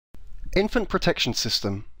Infant Protection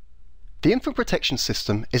System. The Infant Protection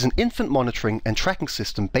System is an infant monitoring and tracking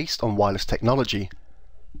system based on wireless technology.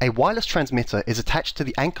 A wireless transmitter is attached to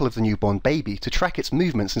the ankle of the newborn baby to track its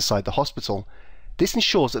movements inside the hospital. This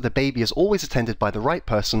ensures that the baby is always attended by the right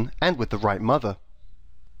person and with the right mother.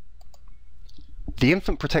 The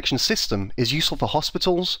Infant Protection System is useful for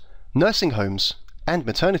hospitals, nursing homes, and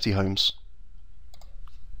maternity homes.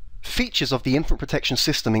 Features of the Infant Protection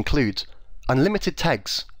System include unlimited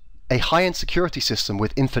tags, a high-end security system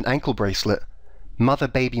with infant ankle bracelet,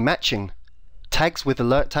 mother-baby matching, tags with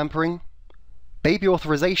alert tampering, baby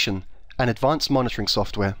authorization, and advanced monitoring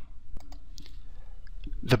software.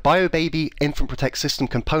 The Bioenable Infant Protect System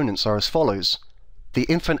components are as follows: the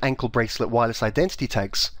infant ankle bracelet wireless identity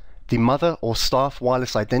tags, the mother or staff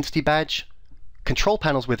wireless identity badge, control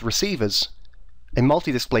panels with receivers, a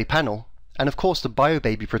multi-display panel, and of course the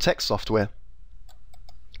Bioenable Protect software.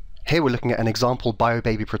 Here we're looking at an example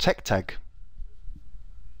Bioenable Protect tag.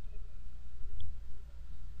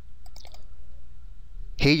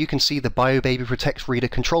 Here you can see the Bioenable Protect reader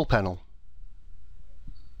control panel.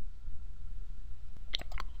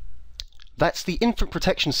 That's the Infant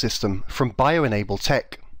Protection System from Bioenable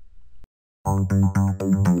Tech.